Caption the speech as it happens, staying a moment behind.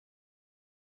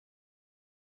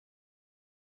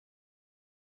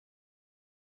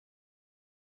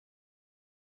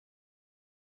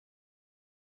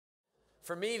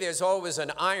For me, there's always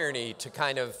an irony to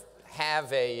kind of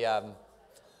have a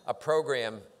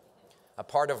program, a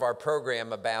part of our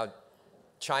program about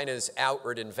China's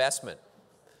outward investment.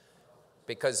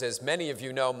 Because as many of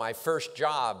you know, my first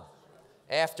job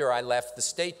after I left the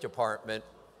State Department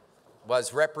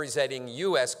was representing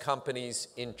US companies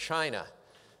in China.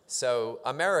 So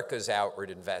America's outward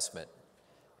investment.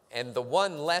 And the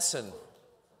one lesson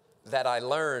that I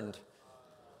learned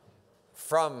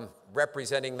from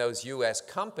representing those US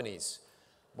companies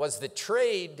was that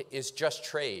trade is just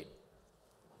trade.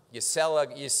 You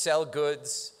sell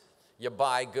goods, you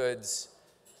buy goods.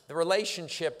 The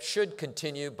relationship should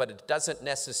continue, but it doesn't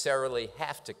necessarily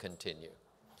have to continue.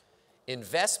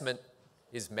 Investment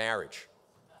is marriage.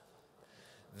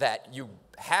 That you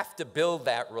have to build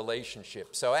that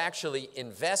relationship. So actually,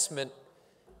 investment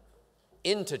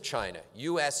into China,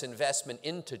 US investment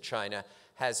into China,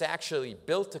 has actually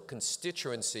built a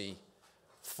constituency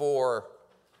for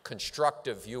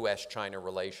constructive US-China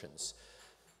relations.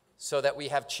 So that we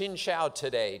have Qin Xiao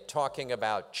today talking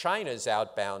about China's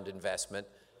outbound investment,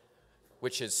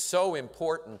 which is so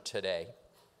important today,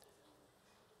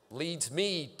 leads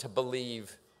me to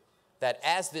believe that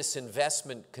as this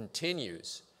investment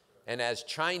continues, and as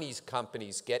Chinese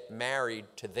companies get married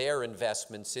to their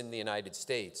investments in the United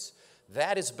States,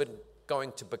 that is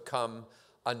going to become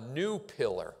a new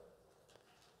pillar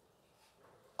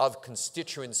of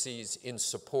constituencies in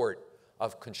support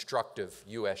of constructive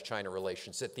US-China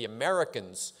relations, that the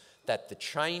Americans, that the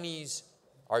Chinese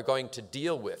are going to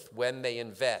deal with when they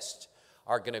invest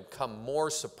are going to become more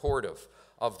supportive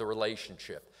of the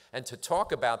relationship. And to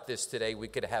talk about this today, we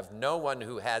could have no one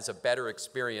who has a better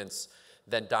experience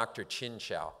than Dr. Qin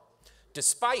Xiao,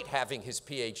 despite having his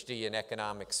PhD in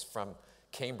economics from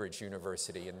Cambridge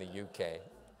University in the UK.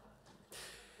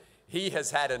 He has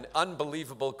had an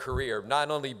unbelievable career,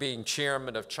 not only being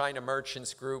chairman of China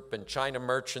Merchants Group and China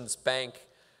Merchants Bank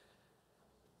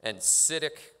and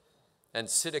CITIC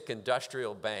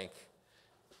Industrial Bank.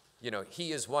 You know,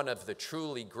 he is one of the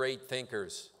truly great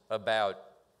thinkers about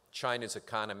China's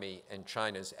economy and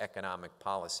China's economic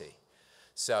policy.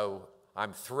 So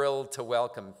I'm thrilled to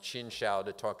welcome Qin Xiao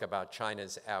to talk about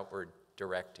China's outward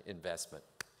direct investment.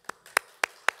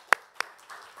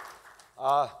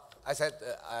 I said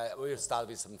we'll start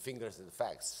with some figures and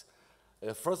facts.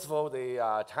 First of all,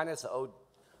 the China's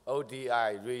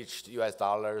ODI reached US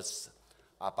dollars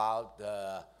about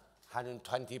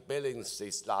 120 billion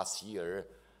this last year,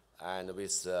 and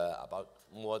with about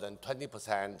more than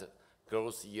 20%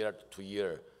 growth year to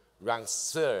year,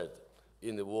 ranks third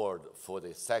in the world for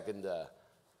the second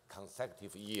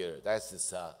consecutive year.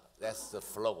 That's the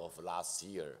flow of last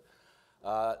year.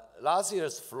 Last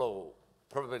year's flow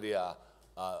probably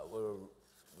will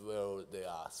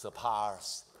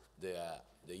surpass the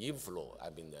inflow, I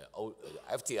mean the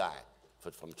FDI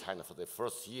from China for the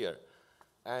first year.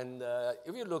 And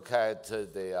if you look at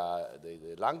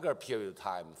the longer period of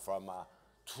time from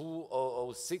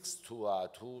 2006 to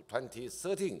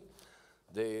 2013,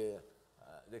 the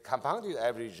compounded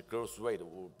average growth rate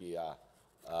will be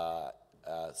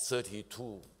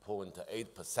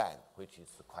 32.8%, which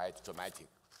is quite dramatic.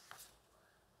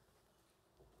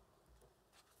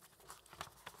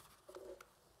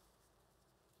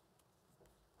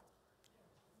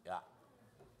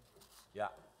 Yeah,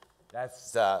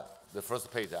 that's the first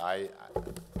page we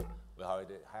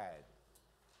already had.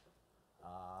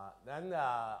 Then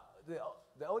the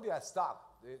ODI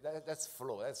stock, that's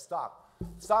flow, that's stock.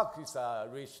 Stock is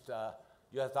reached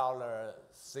US dollar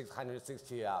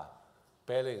 660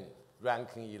 billion,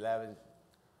 ranking 11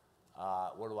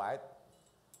 worldwide.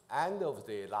 End of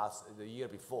the year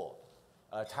before,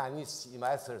 Chinese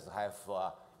investors have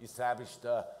established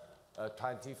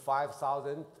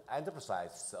 25,000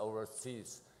 enterprises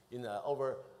overseas in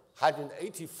over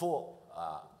 184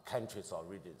 countries or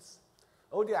regions.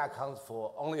 ODI accounts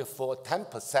for only for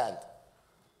 10%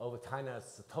 of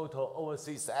China's total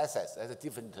overseas assets. That's a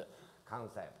different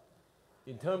concept.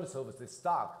 In terms of the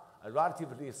stock, a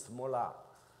relatively smaller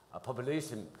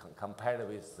population compared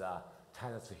with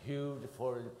China's huge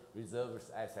foreign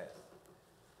reserves assets.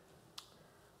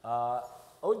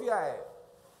 ODI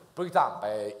breakdown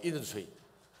by industry.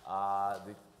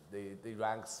 The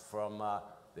ranks from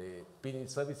the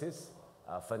business services,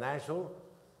 financial,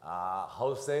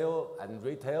 wholesale and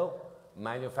retail,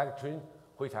 manufacturing,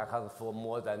 which accounts for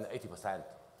more than 80%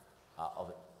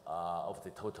 of the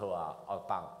total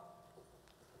outbound.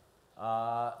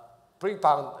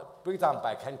 Breakdown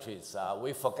by countries.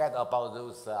 We forget about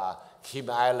those Kim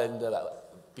Island,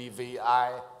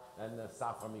 BVI, and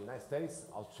stuff from the United States,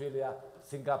 Australia,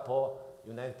 Singapore,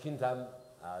 United Kingdom,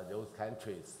 those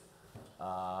countries.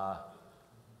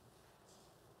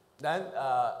 Then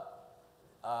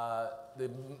the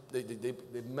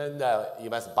main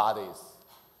investment bodies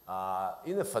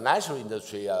in the financial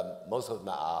industry, most of them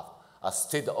are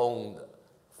state-owned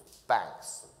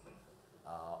banks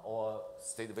or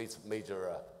state with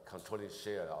major controlling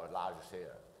share or large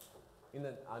share. In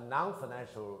the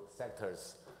non-financial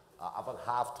sectors, about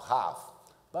half to half.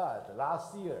 But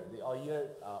last year, or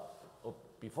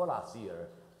before last year,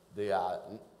 the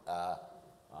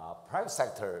private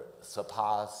sector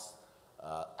surpassed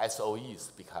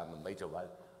SOEs, become a major one.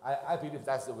 I believe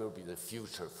that will be the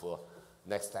future for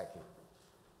next decade.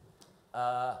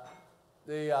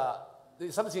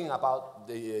 There's something about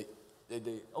the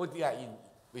ODI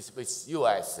with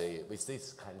USA, with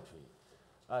this country.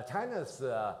 China's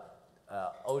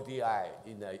ODI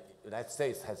in the United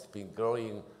States has been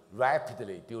growing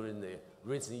rapidly during the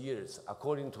recent years.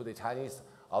 According to the Chinese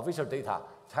official data,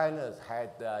 China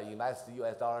had invested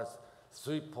US dollars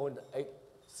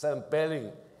 3.87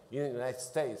 billion in the United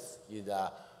States in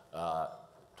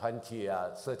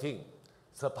 2013,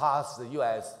 surpassed the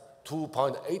US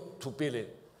 2.82 billion.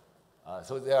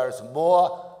 So there's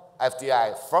more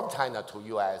FDI from China to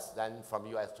US than from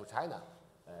US to China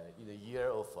in the year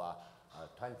of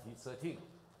 2013.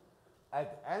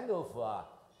 At the end of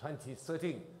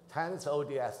 2013, China's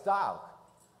ODI stock,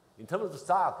 in terms of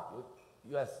stock,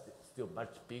 US is still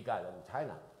much bigger than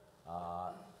China.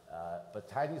 But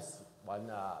Chinese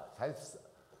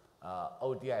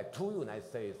ODI to United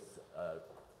States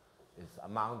is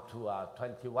amount to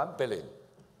 21 billion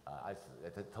as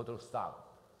the total stock.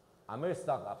 American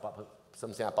stock about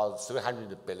something about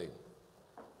 300 billion.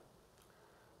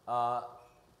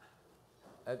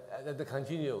 And to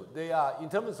continue, they are, in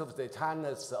terms of the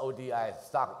China's ODI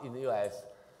stock in the US,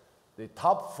 the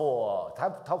top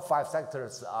five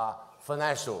sectors are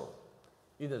financial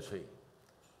industry,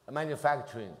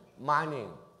 manufacturing, mining,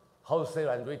 wholesale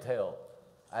and retail,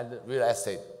 and real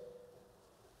estate.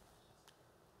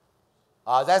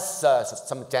 That's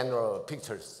some general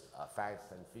pictures,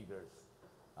 facts and figures.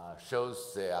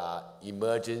 Shows the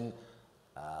emerging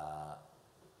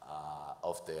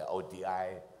of the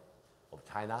ODI of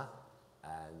China,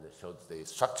 and shows the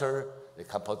structure, the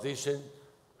composition,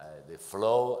 the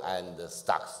flow, and the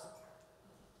stocks.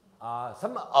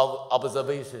 Some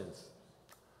observations.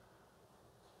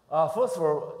 First of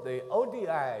all, the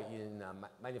ODI in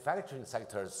manufacturing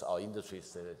sectors or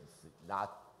industries is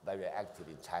not very active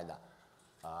in China.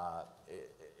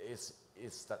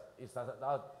 It does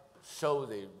not show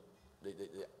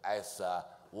as a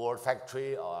world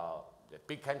factory or a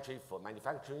big country for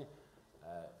manufacturing.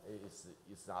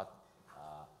 It's not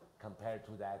compared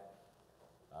to that,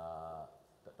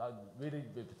 not really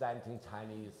representing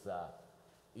Chinese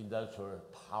industrial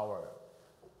power.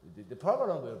 The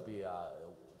problem will be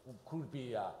could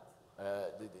be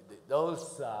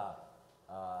those that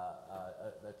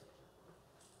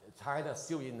China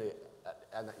still in the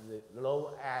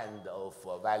low end of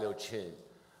value chain,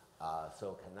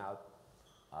 so cannot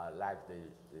like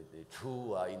the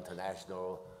true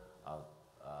international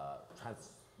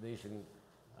translation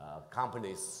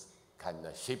companies can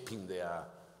shipping their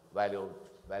value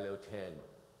chain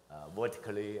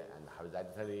vertically and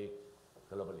horizontally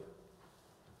globally.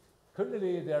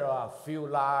 Currently, there are a few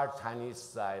large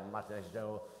Chinese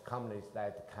multinational companies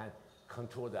that can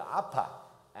control the upper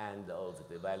end of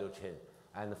the value chain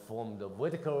and form the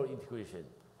vertical integration,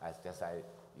 as just I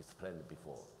explained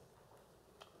before.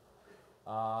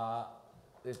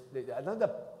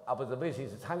 Another observation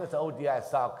is China's ODI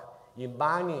stock in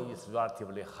mining is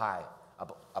relatively high,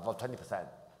 about 20%,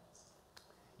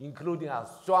 including a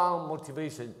strong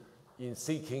motivation in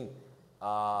seeking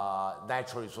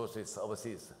natural resources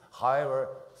overseas. However,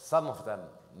 some of them,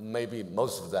 maybe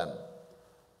most of them,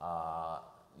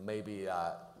 maybe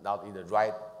not in the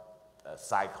right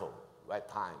cycle, right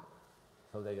time.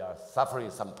 So they are suffering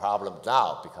some problems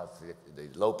now because the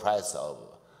low price of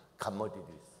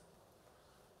commodities.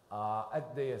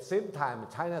 At the same time,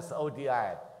 China's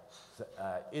ODI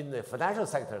in the financial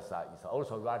sectors is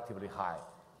also relatively high,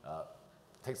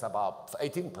 takes about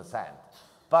 18%,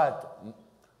 but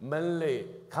mainly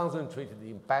concentrated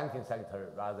in banking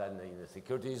sector rather than in the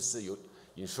securities,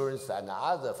 insurance, and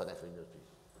other financial industries.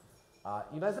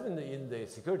 Investment in the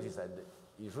securities and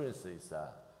insurance is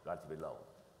relatively low.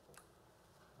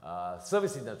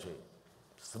 Service industry,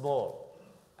 small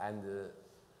and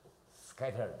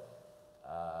scattered,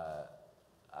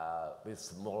 with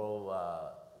small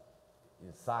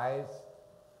in size.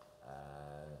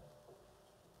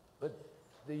 But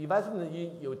the investment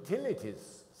in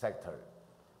utilities sector,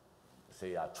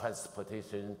 say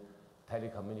transportation,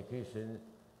 telecommunication,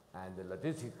 and the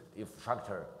logistic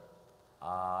infrastructure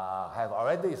have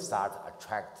already started to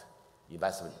attract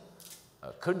investment.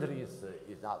 Currently,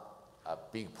 it's not a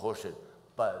big portion,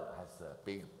 but has a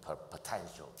big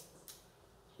potential.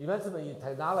 Investment in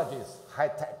technologies, high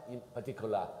tech in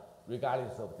particular,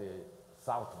 regardless of the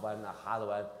soft one or hard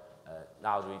one,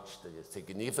 now reached a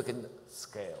significant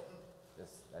scale.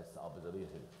 That's the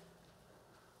observation.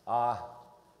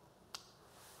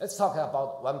 Let's talk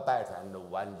about One Belt and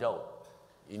One Road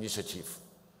initiative.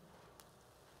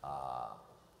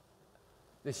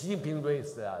 The Xi Jinping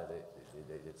raised the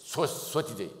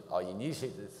strategy or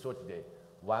initiated the strategy,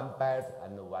 One Belt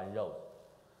and One Road.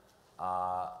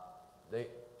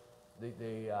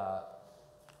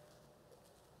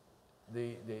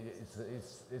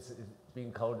 It's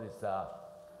being called this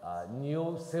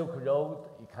new Silk Road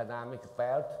economic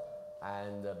belt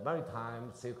and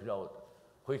maritime Silk Road,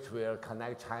 which will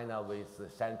connect China with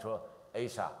Central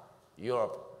Asia,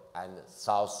 Europe, and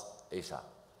South Asia.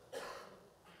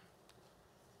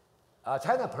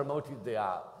 China promoted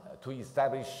to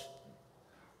establish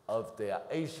of the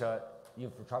Asia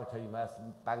Infrastructure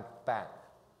Investment Bank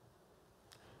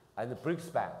and the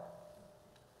BRICS Bank,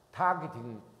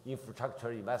 targeting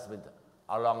infrastructure investment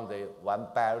along the One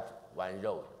Belt, One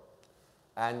Road,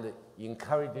 and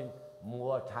encouraging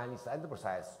more Chinese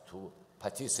enterprises to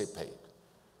participate.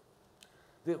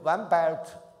 The One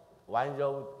Belt, One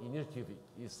Road initiative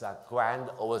is a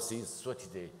grand overseas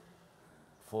strategy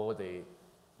for the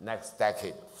next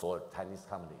decade for Chinese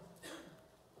companies.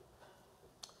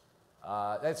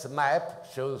 This map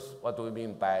shows what do we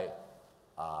mean by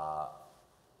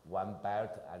One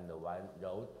Belt and One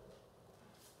Road.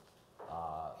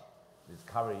 This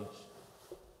coverage.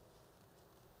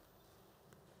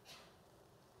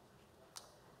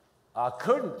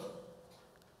 Current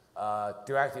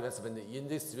direct investment in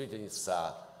this region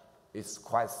is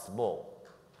quite small.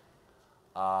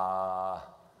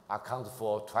 Account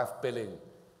for 12 billion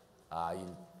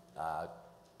in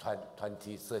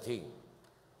 2013.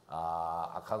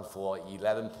 Account for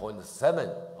 11.7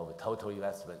 of total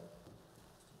investment.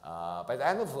 By the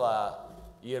end of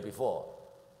year before,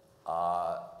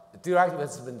 direct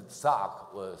investment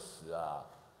stock was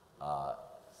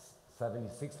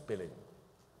 76 billion,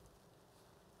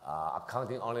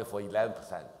 accounting only for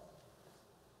 11%.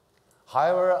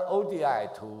 However, ODI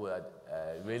to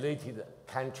related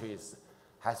countries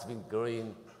has been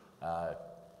growing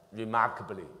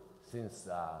remarkably since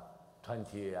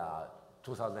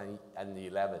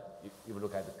 2011, if you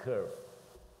look at the curve.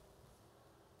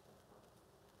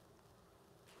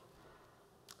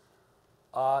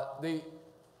 The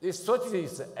strategy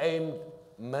is aimed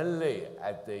mainly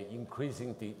at the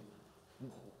increasing the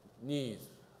needs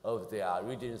of the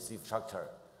region's infrastructure.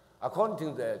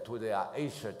 According to the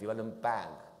Asia Development Bank,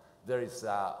 there is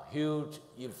a huge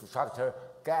infrastructure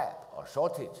gap or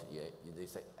shortage in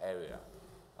this area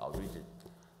or region.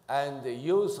 And the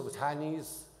use of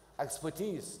Chinese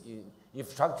expertise in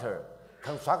infrastructure,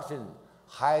 construction,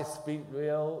 high-speed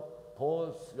rail,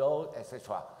 ports, road,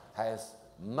 etc., has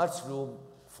much room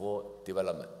for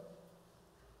development.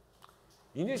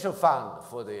 Initial fund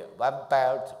for the One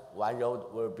Belt, One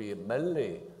Road will be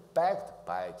mainly backed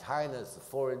by China's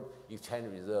foreign exchange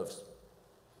reserves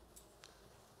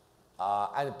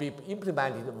and be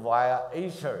implemented via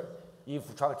Asia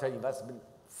Infrastructure Investment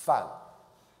Fund,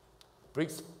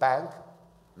 BRICS Bank,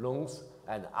 loans,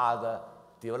 and other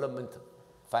development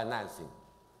financing.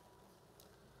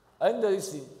 Under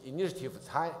this initiative,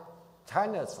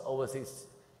 China's overseas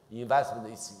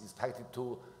investment is expected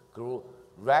to grow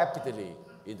rapidly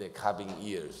in the coming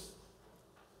years.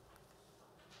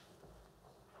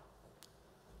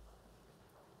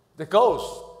 The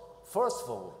goals, first of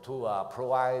all, to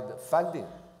provide funding,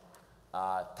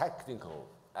 technical,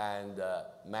 and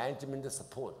management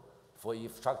support for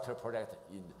infrastructure projects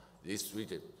in this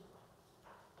region.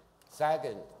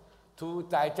 Second, to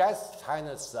digest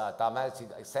China's domestic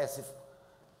excessive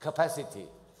capacity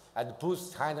and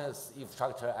boost China's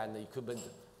infrastructure and equipment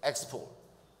export.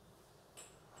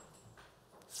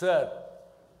 Third,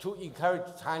 to encourage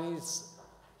Chinese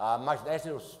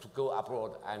multinationals to go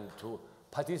abroad and to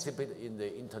participate in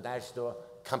the international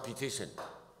competition.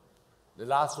 The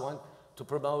last one, to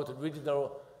promote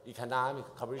regional economic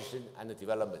cooperation and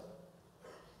development.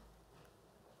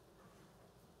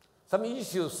 Some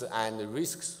issues and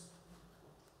risks.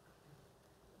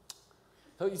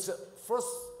 So it's first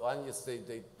one is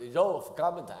the role of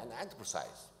government and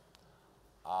enterprise.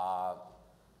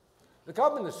 The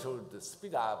government should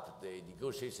speed up the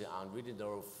negotiation on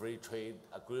regional free trade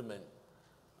agreement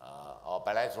or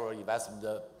bilateral investment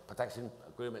protection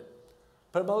agreement,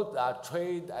 promote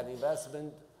trade and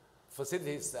investment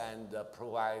facilities and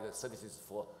provide services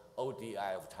for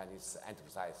ODI of Chinese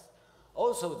enterprise.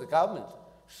 Also, the government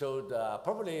should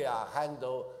probably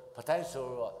handle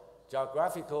potential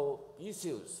geographical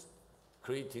issues,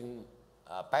 creating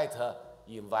a better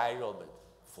environment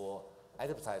for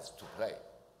enterprise to play.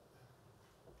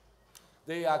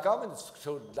 The government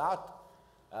should not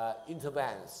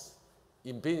intervene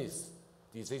in business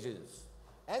decisions.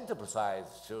 Enterprise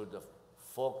should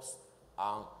focus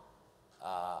on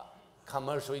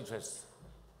commercial interests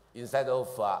instead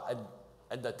of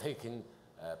undertaking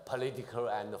political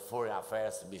and foreign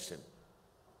affairs mission.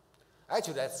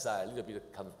 Actually, that's a little bit,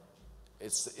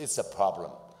 it's a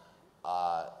problem.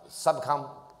 Some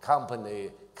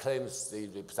company claims they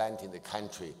representing the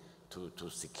country to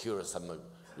secure some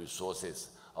resources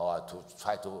or to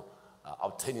try to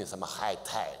obtain some high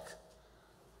tech.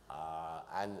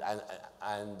 And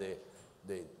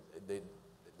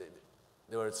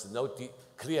there was no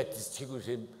clear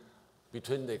distinction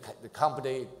between the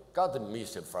company got the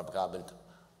mission from government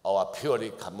or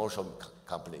purely commercial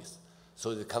companies.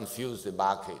 So they confuse the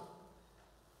market.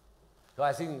 So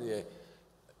I think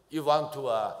you want to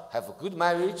have a good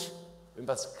marriage, you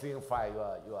must clarify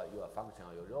your function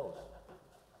or your role.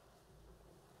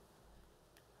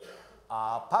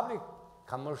 Public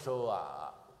commercial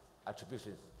attributes.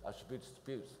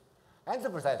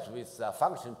 Enterprises with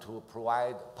function to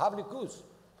provide public goods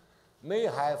may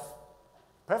have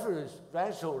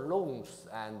preferential loans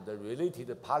and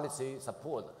related policy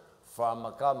support from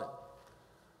government.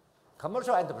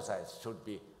 Commercial enterprises should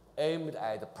be aimed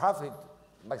at profit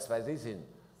maximization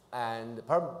and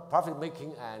profit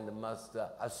making and must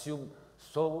assume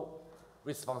sole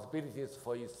responsibilities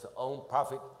for its own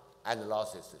profit and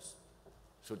losses.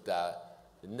 Should the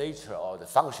nature or the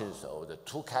functions of the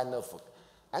two kinds of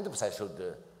enterprise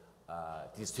should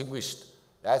distinguish.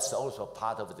 That's also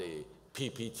part of the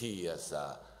PPT as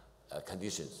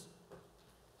conditions.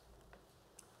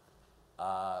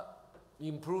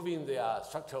 Improving the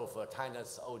structure of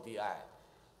China's ODI.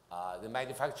 The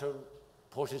manufacturing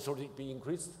portion should be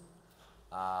increased,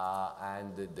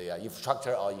 and the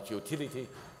infrastructure or utility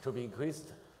should be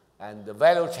increased, and the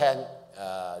value chain,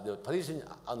 the position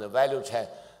on the value chain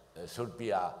should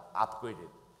be upgraded.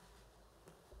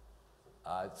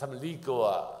 Some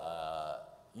legal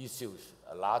issues,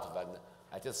 a lot of them,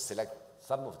 I just select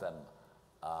some of them.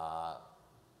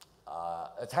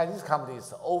 Chinese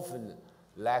companies often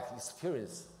lack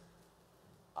experience.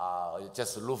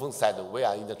 Just Lu Feng said, we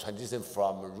are in the transition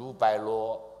from rule by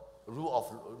law,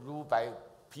 rule by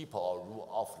people or rule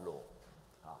of law.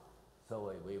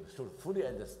 So we should fully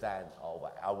understand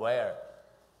or aware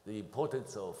the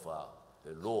importance of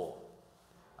the law.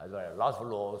 There are a lot of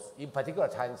laws. In particular,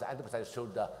 Chinese enterprises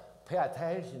should pay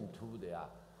attention to the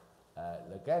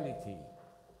legality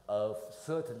of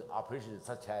certain operations,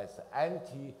 such as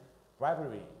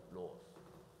anti-bribery laws,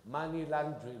 money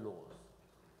laundering laws,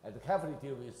 and carefully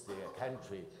deal with the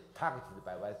country targeted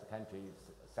by Western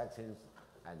countries' sanctions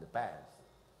and bans.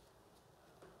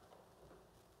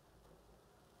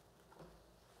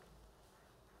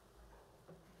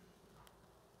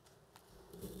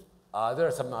 There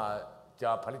are some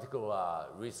geopolitical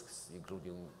risks,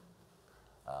 including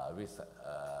risks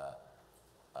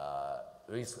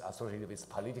associated with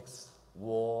politics,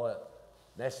 war,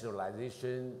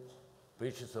 nationalization,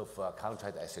 breaches of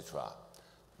contract, etc.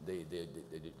 The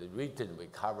region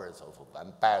recovers of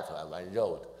one belt and one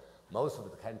road. Most of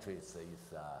the countries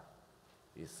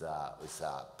is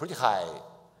pretty high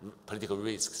political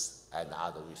risks and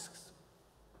other risks.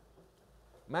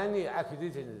 Many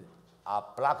acquisitions are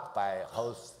blocked by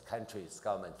host countries'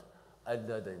 government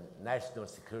under the national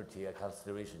security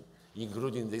consideration,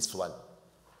 including this one.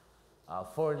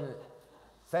 Foreign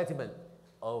settlement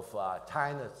of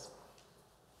China's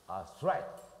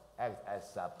threat acts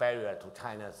as a barrier to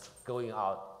China's going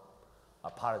out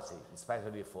policy,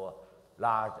 especially for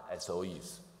large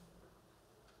SOEs.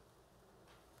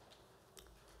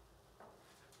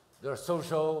 There are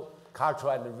social,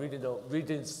 cultural, and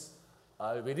religious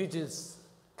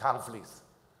conflicts.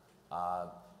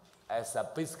 As a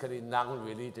basically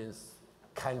non-religious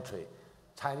country,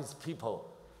 Chinese people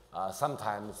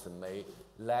sometimes may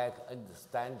lack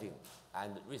understanding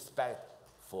and respect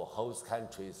for host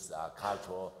countries'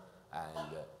 cultural and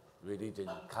religion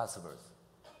customers.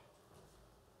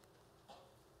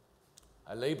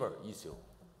 A labor issue.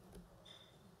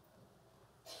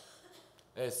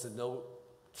 There's no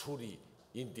truly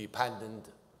independent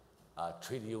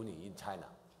trade union in China.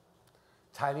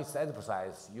 Chinese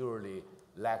enterprises usually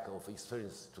lack of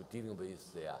experience to dealing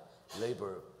with their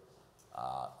labor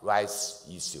rights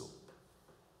issue.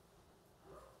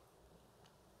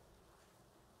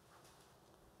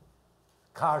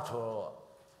 Cultural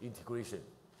integration.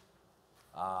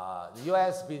 The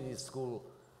U.S. business school,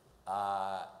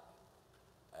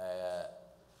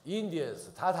 India's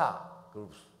Tata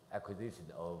Group's acquisition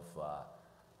of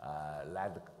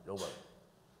Land Rover,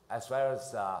 as well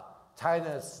as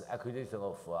China's acquisition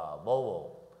of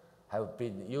Volvo, have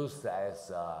been used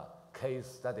as case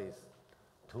studies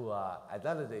to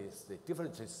analyze the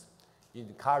differences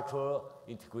in cultural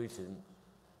integration,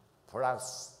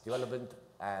 products development,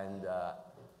 and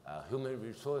human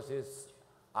resources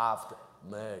after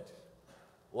merge.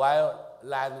 While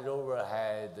Land Rover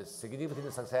had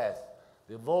significant success,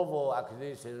 the Volvo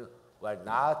acquisition was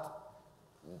not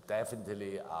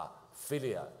definitely a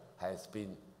failure, has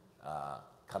been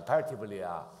comparatively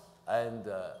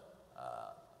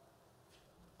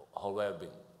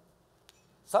overwhelming.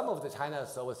 Some of the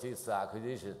China's overseas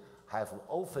acquisitions have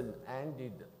often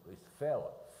ended with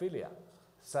failure,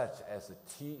 such as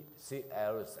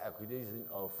CCER's acquisition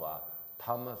of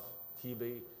Thomas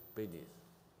TV business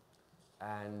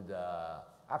and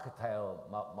Alcatel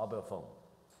mobile phone.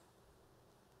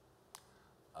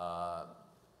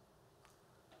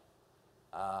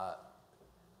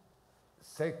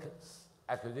 SEC's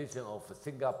acquisition of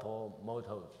Singapore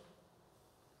Motors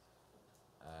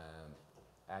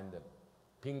and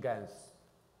Pinggan's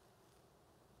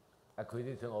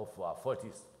acquisition of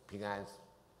Fortis Ping'an.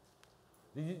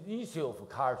 The issue of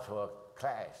cultural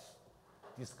clash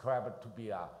described to be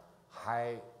a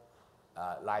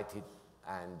highlighted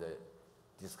and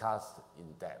discussed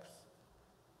in depth.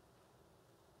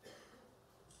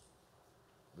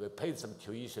 We paid some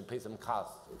tuition, paid some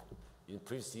costs in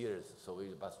previous years, so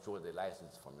we must draw the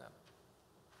license from them.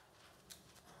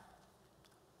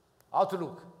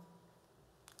 Outlook.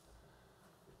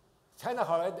 China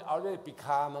has already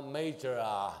become a major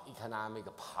economic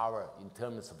power in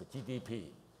terms of GDP,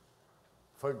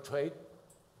 foreign trade,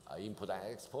 import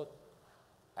and export,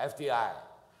 FDI,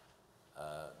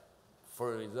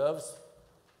 foreign reserves,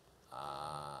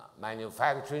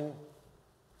 manufacturing.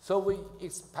 So we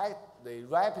expect the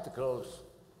rapid growth,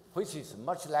 which is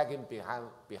much lagging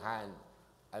behind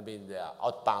the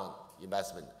outbound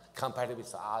investment compared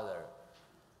with other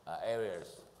areas.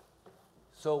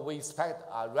 So we expect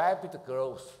a rapid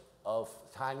growth of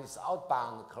Chinese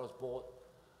outbound cross-border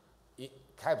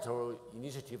capital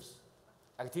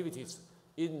activities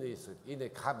in the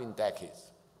coming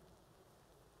decades.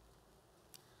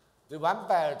 The One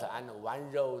Belt and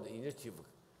One Road initiative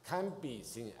can be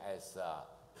seen as a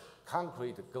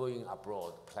concrete going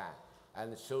abroad plan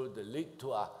and should lead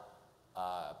to a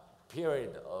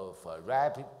period of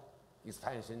rapid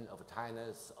expansion of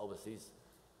China's overseas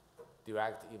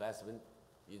direct investment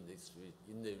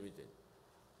in the region.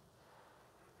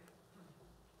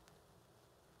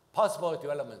 Possible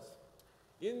developments.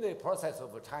 In the process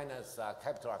of China's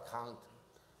capital account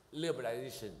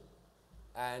liberalization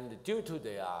and due to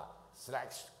the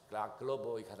sluggish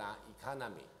global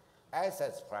economy,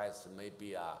 assets price may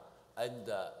be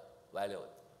undervalued,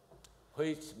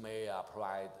 which may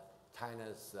provide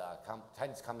Chinese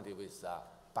company with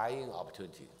buying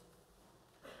opportunity.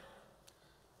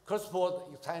 Cross-border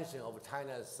expansion of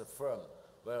China's firm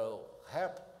will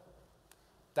help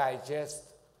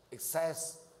digest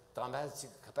excess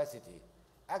domestic capacity,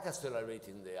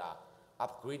 accelerating the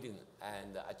upgrading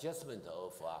and adjustment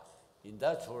of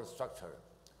industrial structure,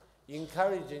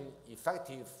 encouraging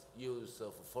effective use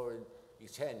of foreign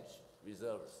exchange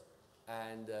reserves,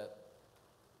 and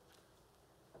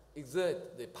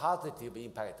exert the positive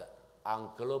impact on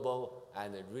global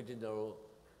and regional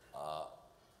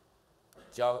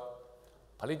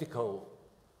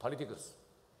politics.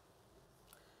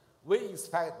 We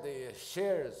expect the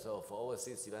shares of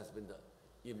overseas investment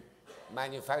in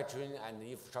manufacturing and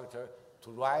infrastructure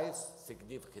to rise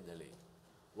significantly,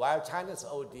 while China's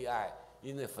ODI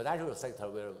in the financial sector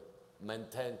will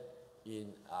maintain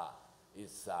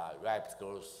its rapid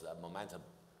growth momentum.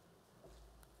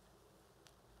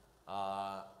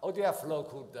 ODI flow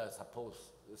could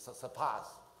surpass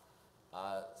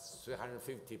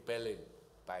 350 billion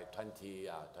by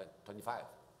 2025.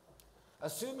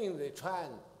 Assuming the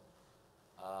trend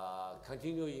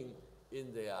continuing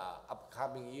in the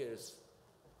upcoming years,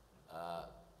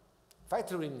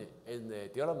 factoring in the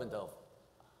development of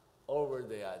over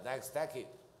the next decade,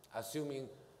 assuming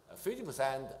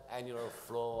 50% annual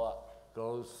flow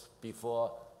growth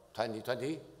before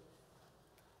 2020,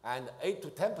 and 8 to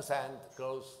 10%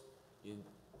 growth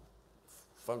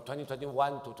from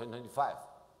 2021 to 2025.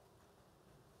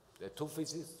 There are two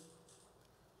phases,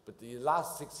 but the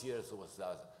last 6 years was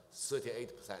 38%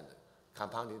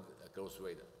 compounded growth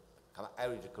rate,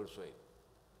 average growth rate.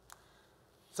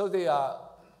 So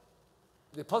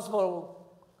the possible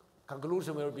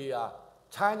conclusion will be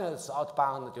China's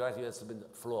outbound direct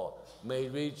investment flow may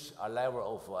reach a level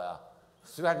of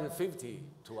 350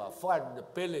 to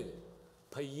 400 billion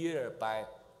per year by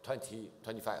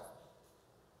 2025.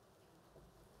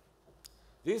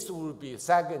 This will be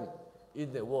second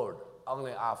in the world,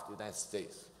 only after the United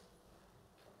States.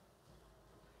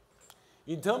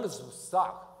 In terms of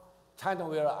stock, China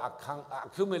will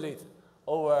accumulate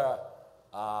over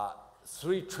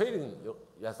 $3 trillion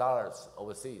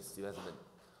overseas investment,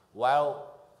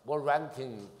 while we're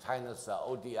ranking China's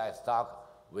ODI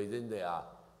stock within the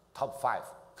top 5.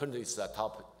 Currently, it's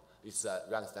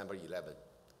ranked number 11.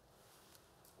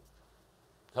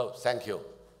 So, thank you.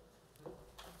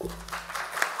 So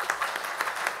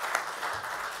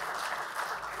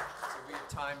we have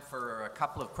time for a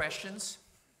couple of questions.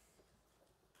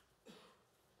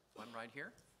 One right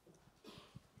here.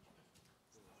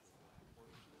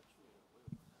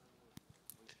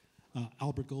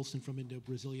 Albert Golston from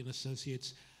Indo-Brazilian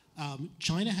Associates.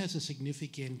 China has a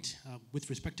significant, with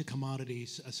respect to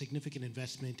commodities, a significant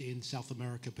investment in South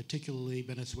America, particularly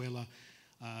Venezuela.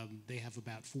 They have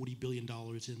about $40 billion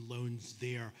in loans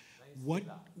there.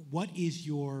 What is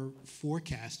your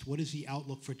forecast? What is the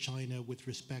outlook for China with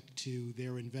respect to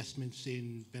their investments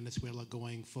in Venezuela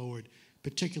going forward,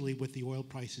 particularly with the oil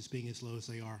prices being as low as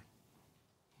they are?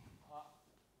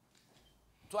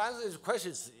 To answer these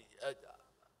questions,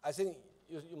 I think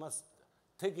you must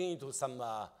take into some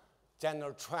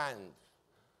general trend.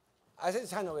 I think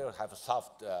China will have a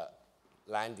soft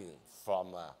landing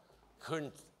from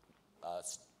current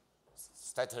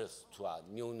status to a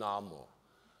new normal,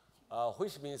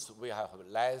 which means we have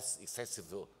less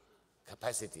excessive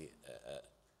capacity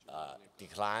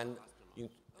decline in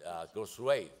growth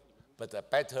rate, but a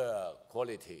better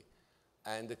quality.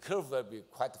 And the curve will be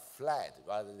quite flat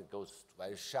rather than it goes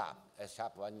very sharp. A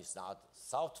sharp one is not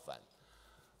soft one.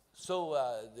 So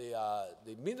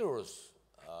the minerals,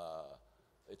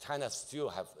 China still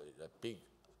have a big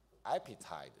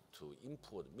appetite to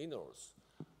import minerals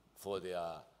for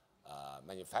their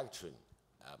manufacturing,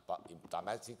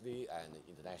 domestically and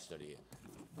internationally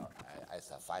as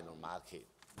a final market.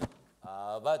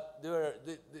 But they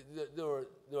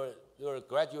will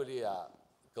gradually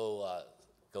go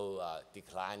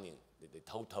declining the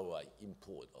total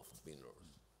import of minerals.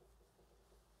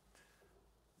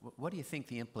 What do you think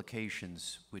the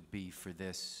implications would be for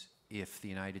this if the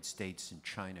United States and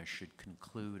China should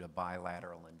conclude a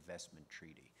bilateral investment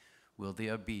treaty? Will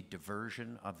there be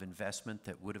diversion of investment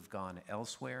that would have gone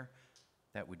elsewhere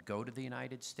that would go to the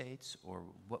United States, or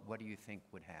what do you think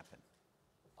would happen?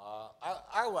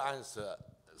 I will answer,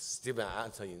 Stephen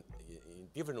answer in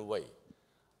different way.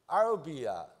 I will be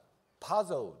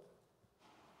puzzled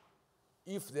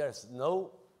if there's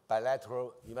no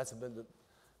bilateral investment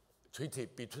treaty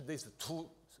between these two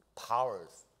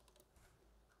powers.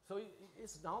 So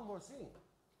it's a normal thing.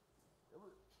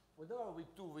 Whatever we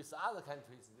do with other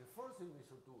countries, the first thing we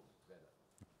should do together.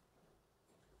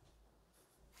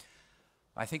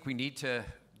 I think we need to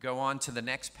go on to the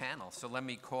next panel. So let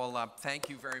me call up, thank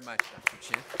you very much, Dr.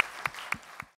 Qin.